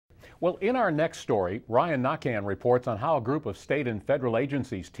Well, in our next story, Ryan Naquin reports on how a group of state and federal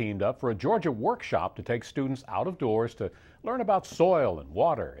agencies teamed up for a Georgia workshop to take students out of doors to learn about soil and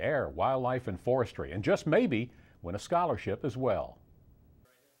water, air, wildlife, and forestry, and just maybe win a scholarship as well.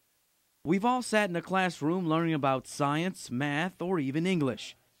 We've all sat in a classroom learning about science, math, or even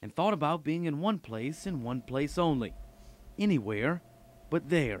English, and thought about being in one place and one place only. Anywhere but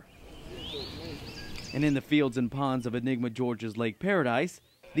there. And in the fields and ponds of Enigma, Georgia's Lake Paradise,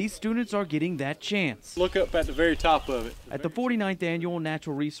 these students are getting that chance. Look up at the very top of it. At the 49th Annual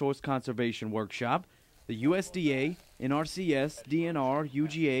Natural Resource Conservation Workshop, the USDA, NRCS, DNR,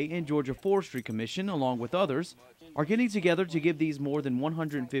 UGA, and Georgia Forestry Commission, along with others, are getting together to give these more than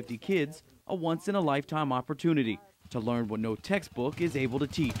 150 kids a once-in-a-lifetime opportunity to learn what no textbook is able to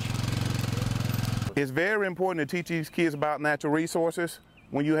teach. It's very important to teach these kids about natural resources.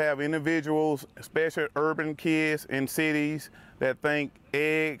 When you have individuals, especially urban kids in cities, that think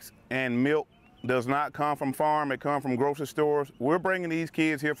eggs and milk does not come from farm, it comes from grocery stores, we're bringing these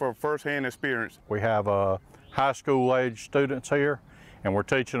kids here for a first-hand experience. We have high school age students here, and we're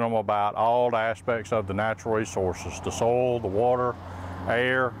teaching them about all the aspects of the natural resources, the soil, the water,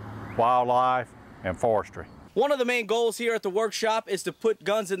 air, wildlife, and forestry. One of the main goals here at the workshop is to put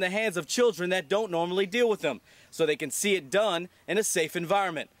guns in the hands of children that don't normally deal with them, so they can see it done in a safe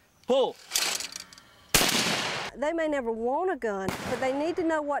environment. Pull. They may never want a gun, but they need to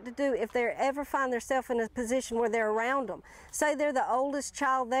know what to do if they ever find themselves in a position where they're around them. Say they're the oldest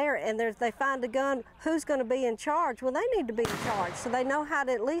child there and they find a gun, who's going to be in charge? Well, they need to be in charge, so they know how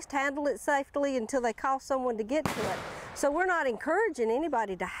to at least handle it safely until they call someone to get to it. So we're not encouraging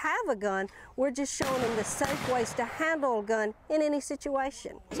anybody to have a gun, we're just showing them the safe ways to handle a gun in any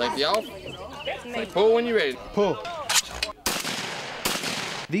situation. Safety off. Pull when you're ready. Pull.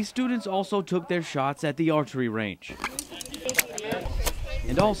 These students also took their shots at the archery range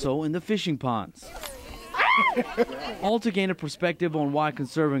and also in the fishing ponds, all to gain a perspective on why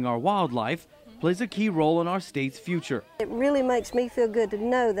conserving our wildlife plays a key role in our state's future. It really makes me feel good to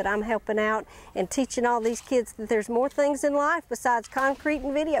know that I'm helping out and teaching all these kids that there's more things in life besides concrete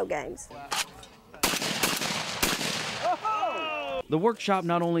and video games. The workshop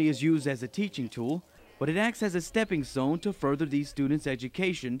not only is used as a teaching tool, but it acts as a stepping stone to further these students'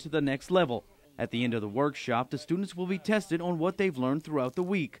 education to the next level. At the end of the workshop, the students will be tested on what they've learned throughout the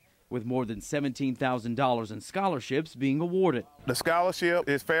week, with more than $17,000 in scholarships being awarded. The scholarship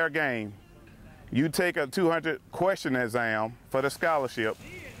is fair game. You take a 200-question exam for the scholarship.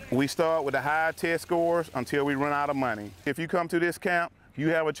 We start with the high test scores until we run out of money. If you come to this camp, you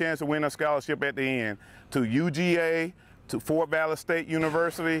have a chance to win a scholarship at the end to UGA, to Fort Valley State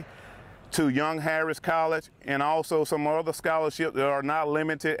University, to Young Harris College, and also some other scholarships that are not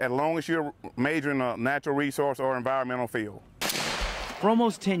limited as long as you're majoring in a natural resource or environmental field. For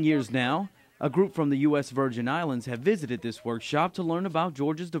almost 10 years now, a group from the U.S. Virgin Islands have visited this workshop to learn about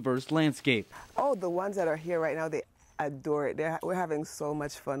Georgia's diverse landscape. Oh, the ones that are here right now, they adore it. We're having so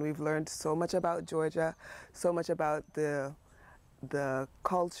much fun. We've learned so much about Georgia, so much about the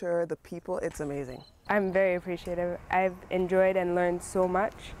culture, the people. It's amazing. I'm very appreciative. I've enjoyed and learned so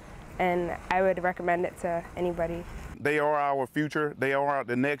much, and I would recommend it to anybody. They are our future. They are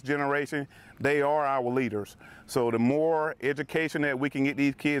the next generation. They are our leaders. So the more education that we can get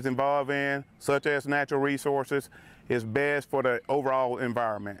these kids involved in, such as natural resources, is best for the overall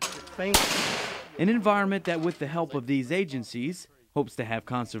environment. An environment that, with the help of these agencies, hopes to have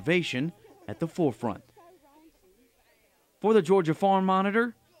conservation at the forefront. For the Georgia Farm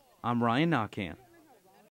Monitor, I'm Ryan Naquin.